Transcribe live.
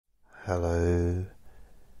Hello,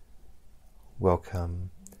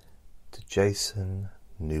 welcome to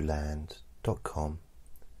jasonnewland.com.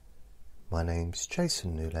 My name's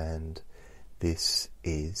Jason Newland. This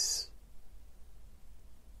is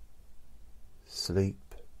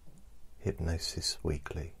Sleep Hypnosis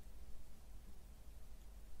Weekly.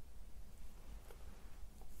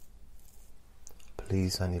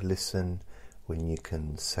 Please only listen when you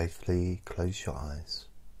can safely close your eyes.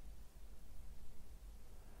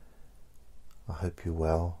 I hope you're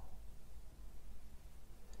well.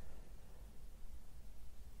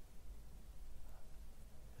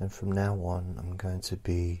 And from now on, I'm going to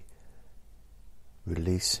be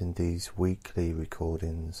releasing these weekly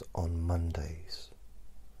recordings on Mondays.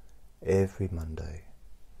 Every Monday.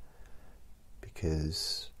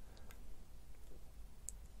 Because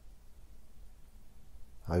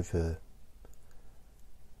over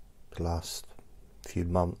the last few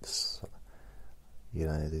months,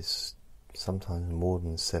 there's sometimes more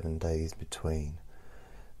than 7 days between,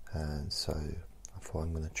 and so I thought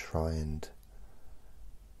I'm going to try and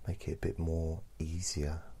make it a bit more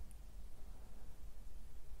easier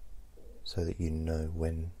so that you know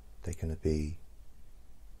when they're going to be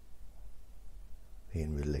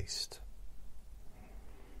being released.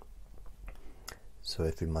 So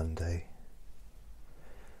every Monday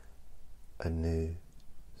a new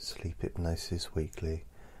Sleep Hypnosis Weekly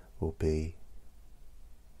will be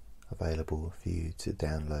available for you to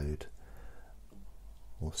download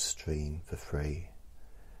or stream for free,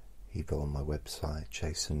 either on my website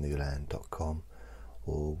jasonnewland.com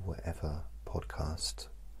or whatever podcast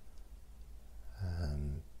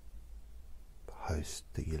host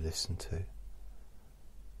that you listen to,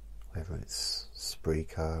 whether it's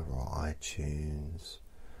Spreaker or iTunes.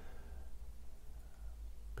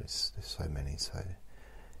 There's so many. So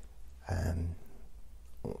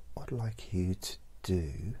what I'd like you to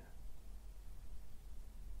do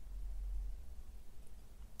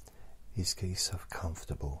is get yourself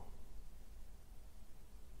comfortable.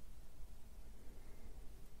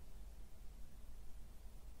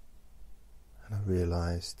 And I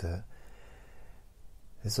realised that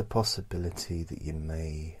there's a possibility that you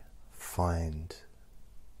may find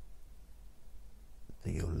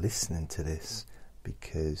that you're listening to this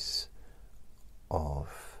because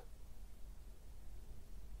of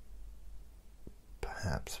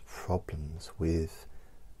perhaps problems with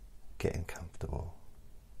getting comfortable.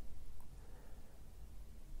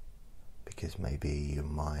 Because maybe your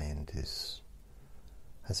mind has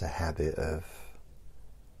a habit of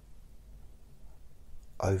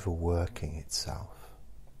overworking itself.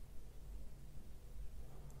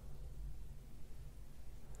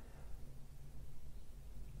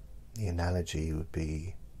 The analogy would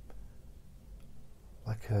be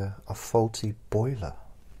like a faulty boiler.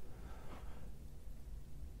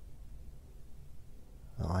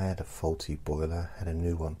 I had a faulty boiler, had a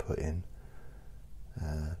new one put in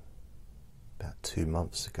about 2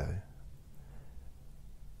 months ago,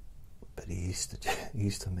 but it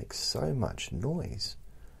used to make so much noise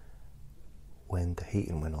when the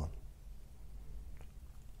heating went on,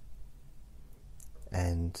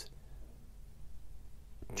 and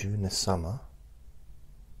during the summer,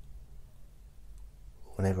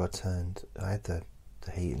 whenever I had the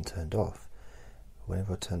heating turned off,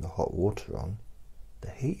 whenever I turned the hot water on,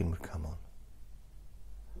 the heating would come on.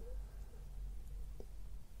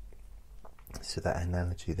 So that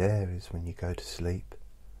analogy there is when you go to sleep,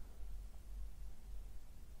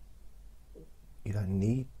 you don't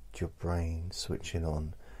need your brain switching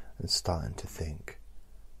on and starting to think.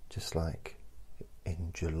 Just like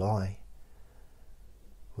in July,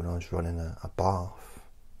 when I was running a bath,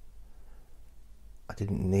 I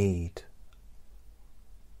didn't need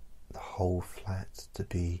the whole flat to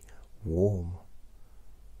be warm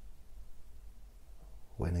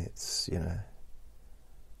when it's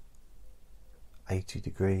 80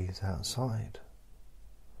 degrees outside.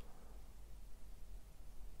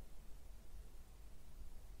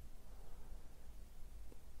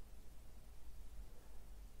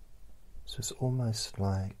 So it's almost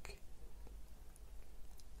like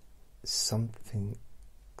something's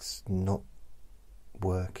not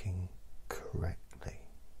working correctly.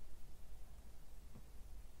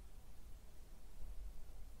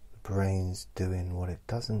 The brain's doing what it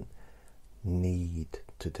doesn't need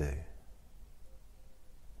to do.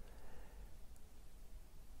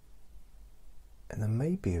 And there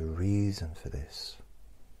may be a reason for this.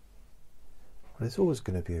 Well, there's always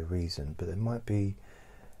going to be a reason, but there might be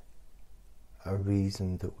a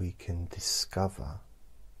reason that we can discover,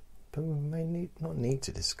 but we may not need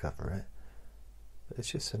to discover it. But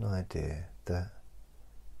it's just an idea that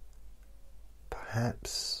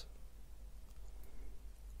perhaps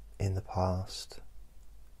in the past,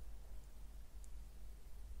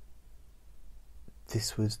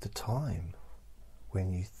 this was the time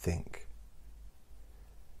when you think.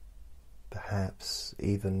 Perhaps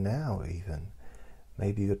even now,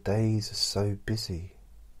 maybe your days are so busy.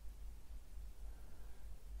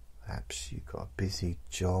 Perhaps you've got a busy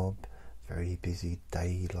job, very busy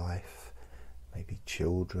day life, maybe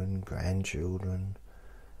children, grandchildren,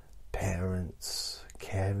 parents,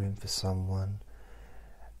 caring for someone,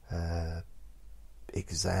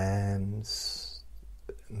 exams,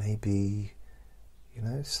 maybe,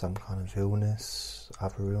 some kind of illness,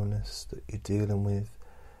 other illness that you're dealing with.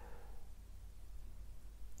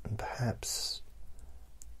 And perhaps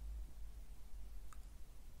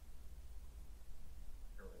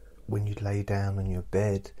when you lay down on your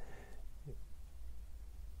bed,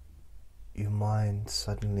 your mind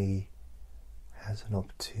suddenly has an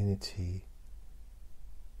opportunity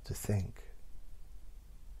to think.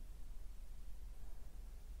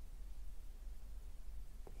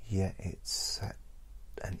 Yet it's at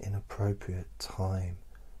an inappropriate time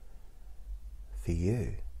for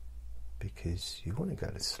you because you want to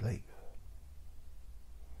go to sleep.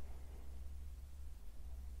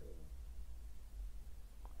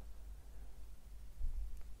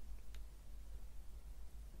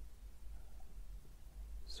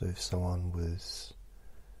 So if someone was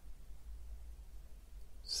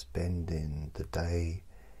spending the day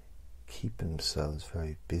keeping themselves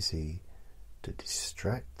very busy to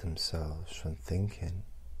distract themselves from thinking,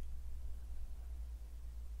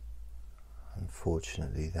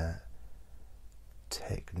 unfortunately that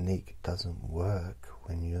technique doesn't work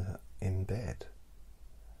when you're in bed,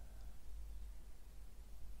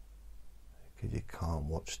 because you can't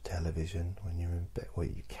watch television when you're in bed. Well,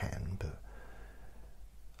 you can, but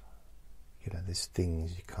there's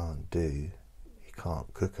things you can't do. You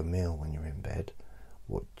can't cook a meal when you're in bed,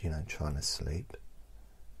 trying to sleep.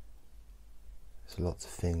 There's lots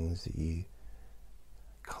of things that you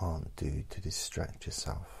can't do to distract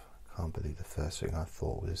yourself. I can't believe the first thing I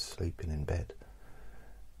thought was sleeping in bed,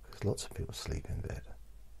 because lots of people sleep in bed.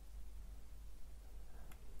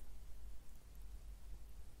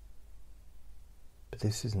 But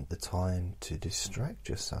this isn't the time to distract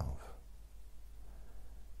yourself.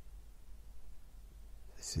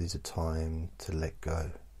 This is a time to let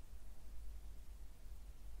go.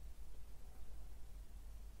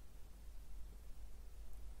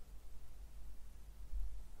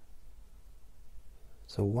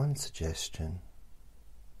 So one suggestion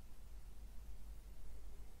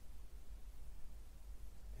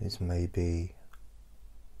is maybe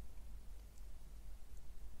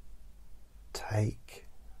take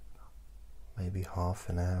maybe half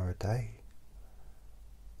an hour a day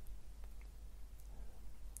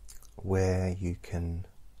where you can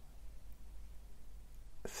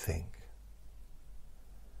think.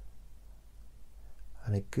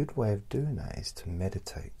 And a good way of doing that is to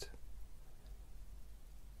meditate,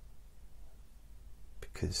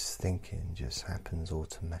 because thinking just happens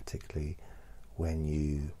automatically when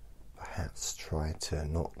you perhaps try to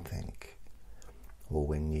not think, or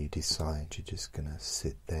when you decide you're just going to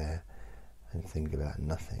sit there and think about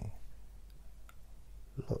nothing.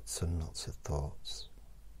 Lots and lots of thoughts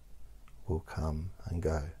will come and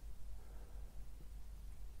go.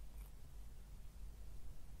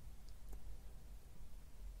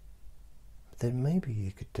 Then maybe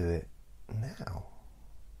you could do it now.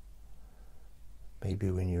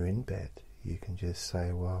 Maybe when you're in bed you can just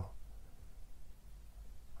say, well,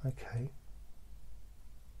 okay,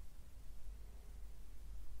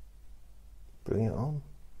 bring it on.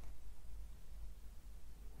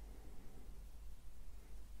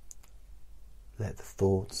 Let the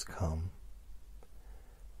thoughts come,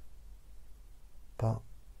 but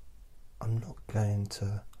I'm not going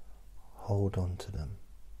to hold on to them.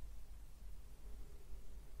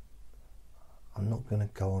 I'm not going to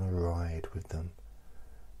go on a ride with them.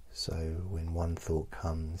 So when one thought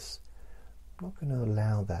comes, I'm not going to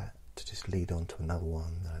allow that to just lead on to another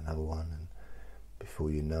one and another one, and before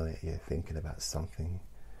you know it, you're thinking about something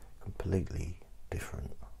completely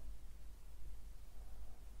different.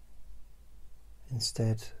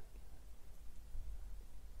 Instead,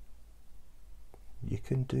 you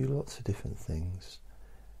can do lots of different things.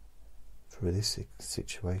 For this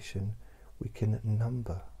situation, we can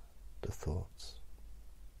number the thoughts.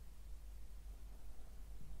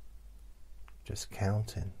 Just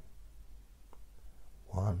counting.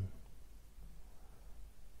 1,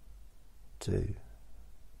 2,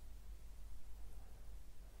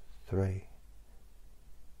 3,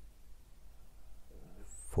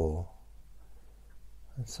 4,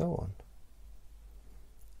 and so on.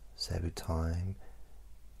 So every time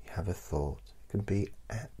you have a thought. It can be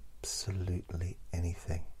absolutely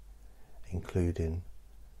anything, including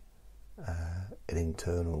an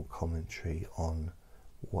internal commentary on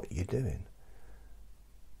what you're doing.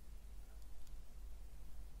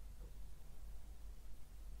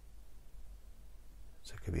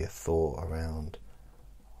 So it could be a thought around,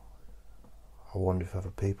 I wonder if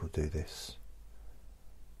other people do this.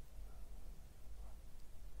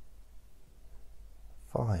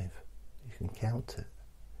 5, you can count it.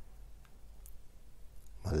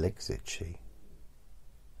 My leg's itchy.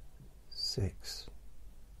 6.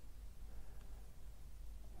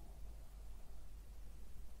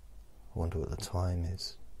 I wonder what the time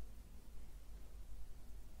is.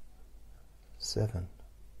 7.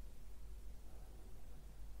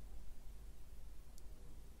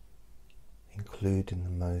 Including the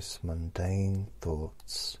most mundane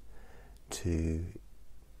thoughts to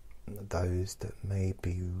those that may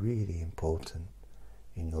be really important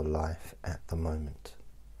in your life at the moment.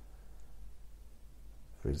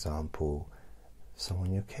 For example,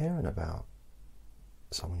 someone you're caring about,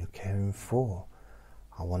 someone you're caring for.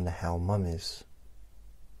 I wonder how mum is.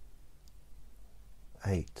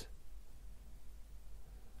 8.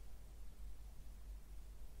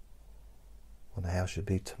 Wonder how she'll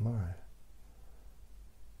be tomorrow.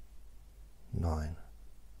 9.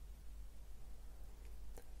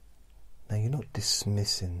 Now you're not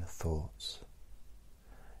dismissing the thoughts.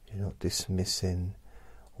 You're not dismissing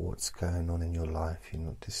what's going on in your life. You're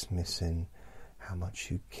not dismissing how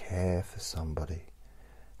much you care for somebody,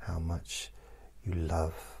 how much you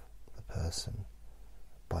love the person,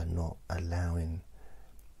 by not allowing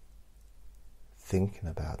thinking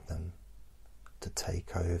about them to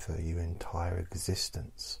take over your entire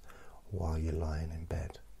existence while you're lying in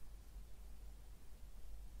bed.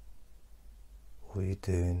 All you're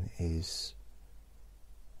doing is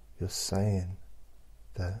you're saying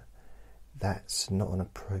that that's not an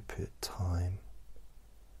appropriate time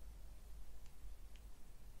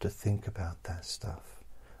to think about that stuff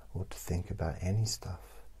or to think about any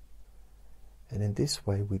stuff. And in this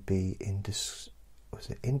way we be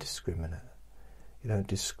indiscriminate. You don't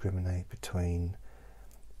discriminate between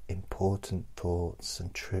important thoughts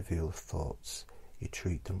and trivial thoughts. You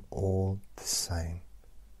treat them all the same.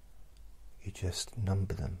 You just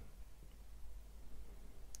number them.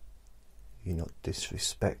 You're not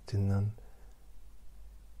disrespecting them.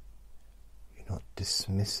 You're not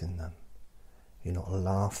dismissing them. You're not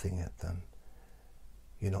laughing at them.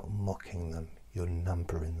 You're not mocking them. You're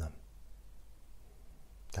numbering them.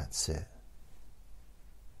 That's it.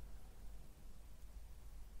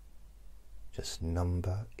 Just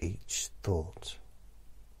number each thought.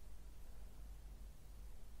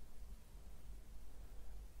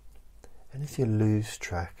 And if you lose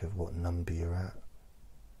track of what number you're at,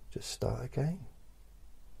 just start again.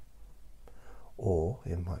 Or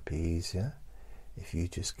it might be easier if you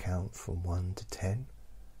just count from 1 to 10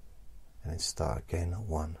 and then start again at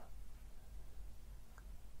 1.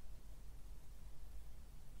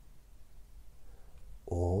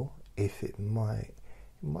 Or if it might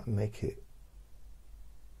make it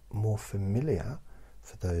more familiar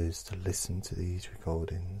for those to listen to these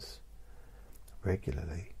recordings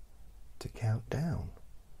regularly, to count down.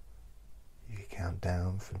 You can count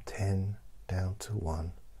down from 10 down to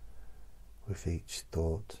 1 with each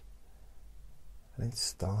thought, and then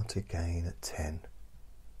start again at 10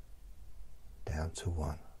 down to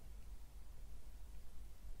 1.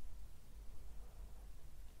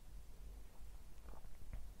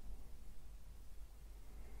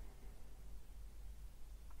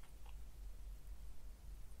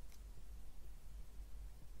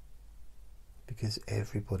 Because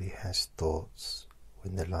everybody has thoughts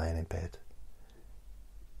when they're lying in bed.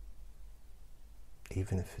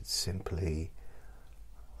 Even if it's simply,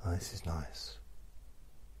 oh, this is nice.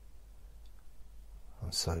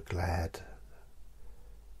 I'm so glad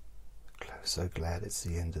it's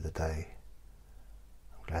the end of the day.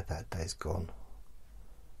 I'm glad that day's gone.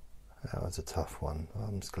 That was a tough one.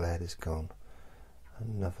 I'm just glad it's gone.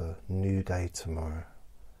 Another new day tomorrow.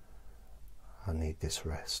 I need this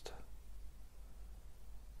rest.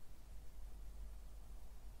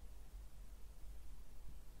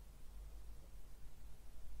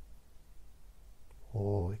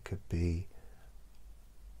 Or it could be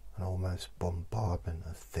an almost bombardment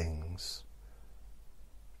of things,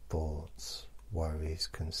 thoughts, worries,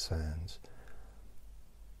 concerns.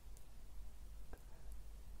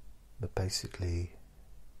 But basically,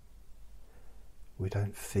 we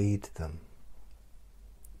don't feed them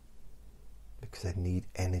because they need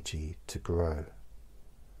energy to grow.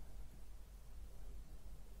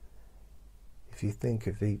 If you think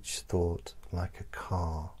of each thought like a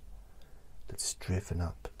car that's driven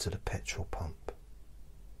up to the petrol pump.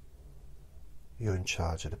 You're in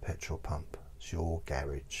charge of the petrol pump. It's your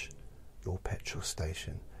garage, your petrol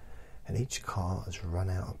station, and each car has run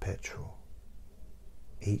out of petrol.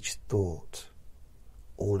 Each thought,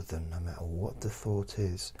 all of them, no matter what the thought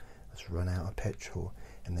is, has run out of petrol,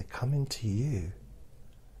 and they're coming to you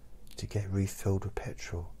to get refilled with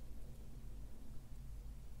petrol.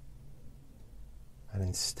 And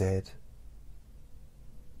instead,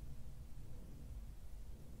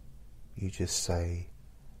 you just say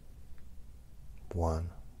 1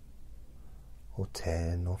 or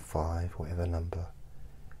 10 or 5, whatever number,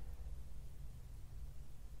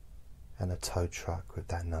 and a tow truck with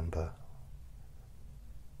that number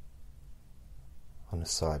on the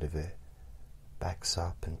side of it backs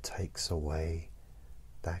up and takes away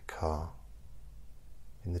that car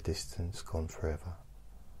in the distance, gone forever.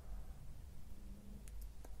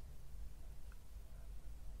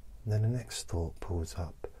 And then the next thought pulls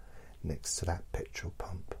up next to that petrol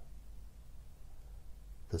pump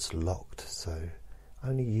that's locked, so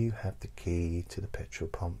only you have the key to the petrol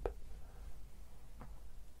pump.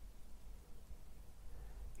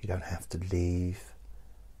 You don't have to leave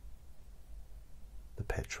the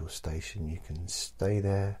petrol station. You can stay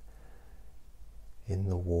there in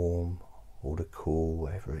the warm or the cool,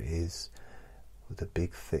 whatever it is, with a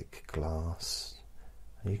big thick glass,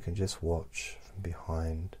 and you can just watch from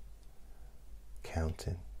behind,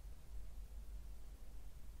 counting.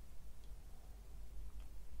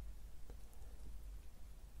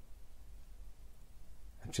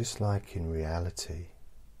 And just like in reality,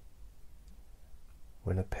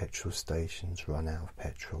 when a petrol station's run out of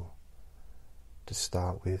petrol, to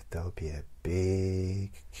start with there'll be a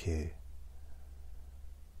big queue,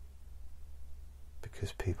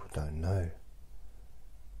 because people don't know.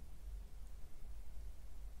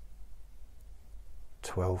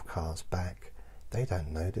 12 cars back, they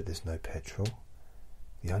don't know that there's no petrol.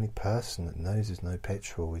 The only person that knows there's no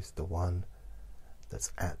petrol is the one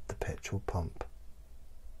that's at the petrol pump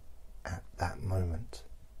at that moment.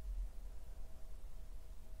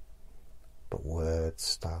 But word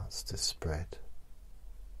starts to spread,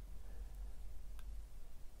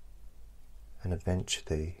 and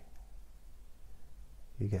eventually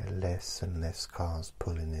you get less and less cars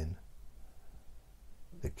pulling in.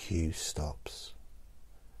 The queue stops.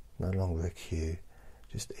 No longer a queue,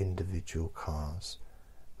 just individual cars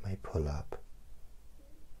may pull up.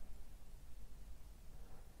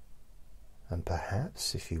 And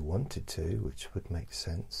perhaps, if you wanted to, which would make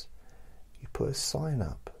sense, you put a sign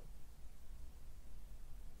up.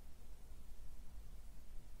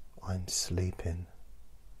 I'm sleeping.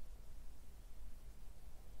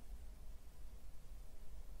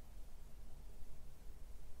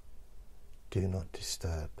 Do not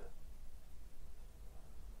disturb.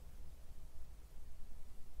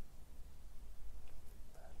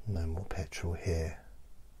 No more petrol here.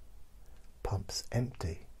 Pump's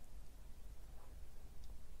empty.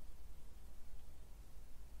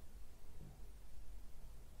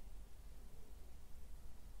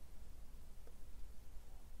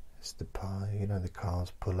 As the the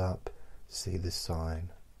cars pull up, see the sign,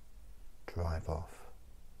 drive off.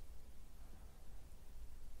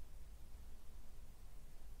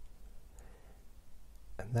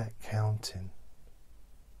 And that counting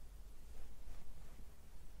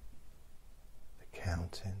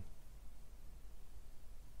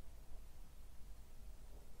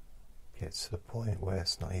gets to the point where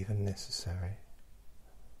it's not even necessary.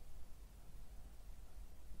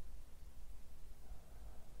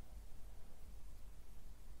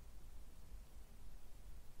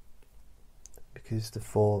 Because the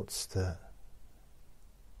thoughts that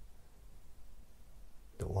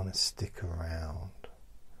want to stick around,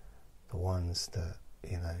 the ones that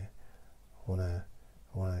want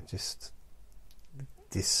to just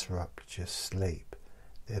disrupt your sleep,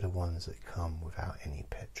 they're the ones that come without any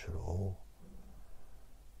petrol at all,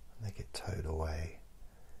 and they get towed away.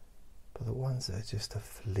 But the ones that are just a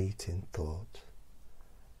fleeting thought,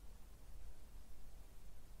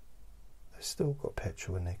 they've still got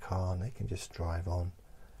petrol in their car and they can just drive on.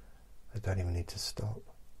 They don't even need to stop.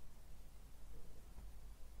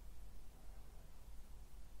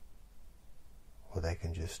 Or they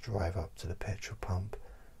can just drive up to the petrol pump,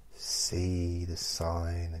 see the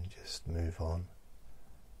sign and just move on.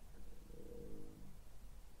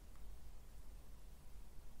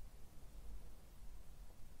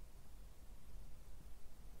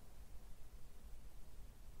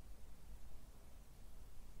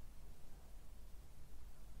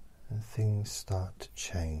 And things start to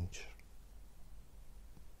change.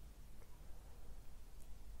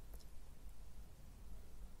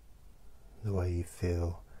 The way you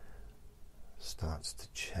feel starts to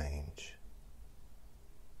change.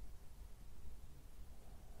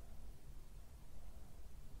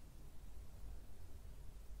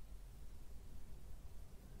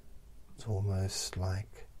 It's almost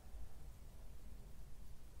like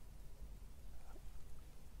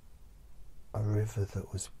a river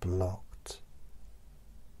that was blocked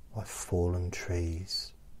by fallen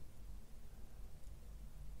trees.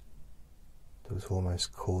 That was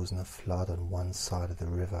almost causing a flood on one side of the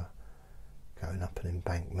river, going up an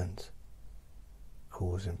embankment,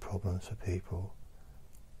 causing problems for people.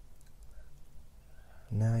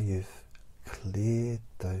 Now you've cleared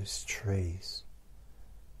those trees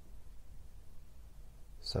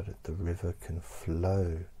so that the river can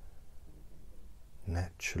flow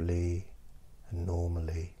naturally and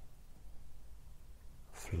normally,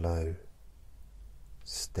 flow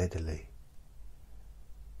steadily.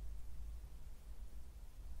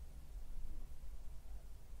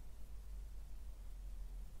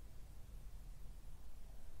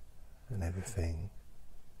 And everything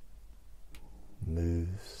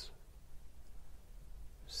moves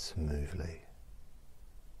smoothly.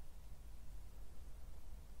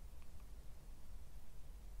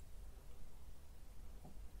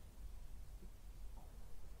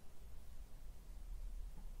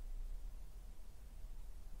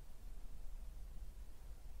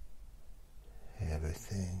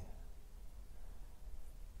 Everything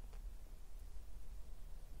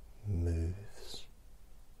moves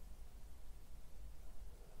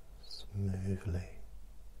smoothly.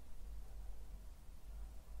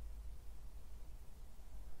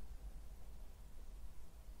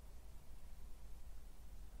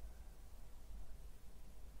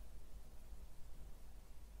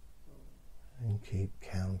 And keep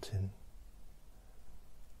counting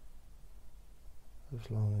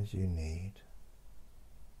as long as you need.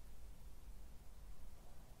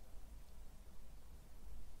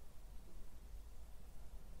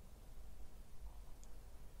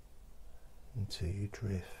 Until you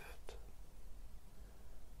drift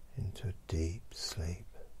into a deep sleep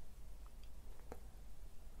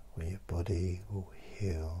where your body will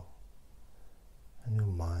heal and your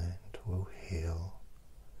mind will heal,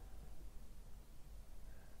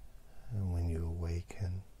 and when you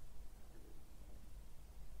awaken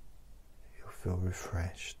you'll feel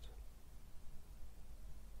refreshed,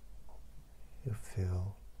 you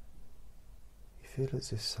feel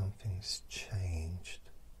as if something's changed.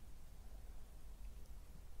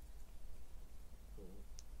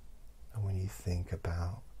 And when you think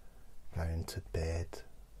about going to bed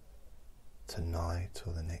tonight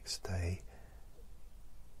or the next day,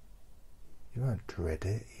 you won't dread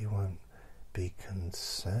it, you won't be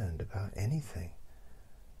concerned about anything.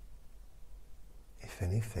 If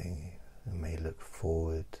anything, you may look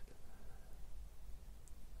forward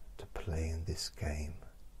to playing this game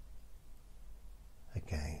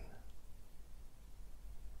again,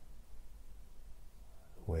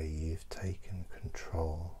 where you've taken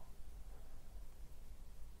control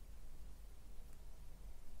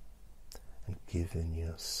and given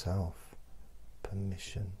yourself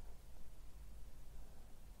permission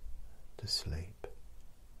to sleep,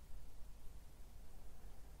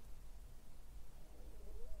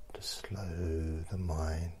 to slow the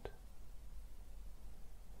mind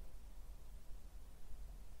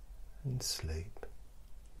and sleep.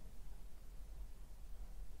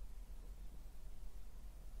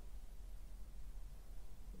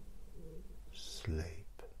 Sleep.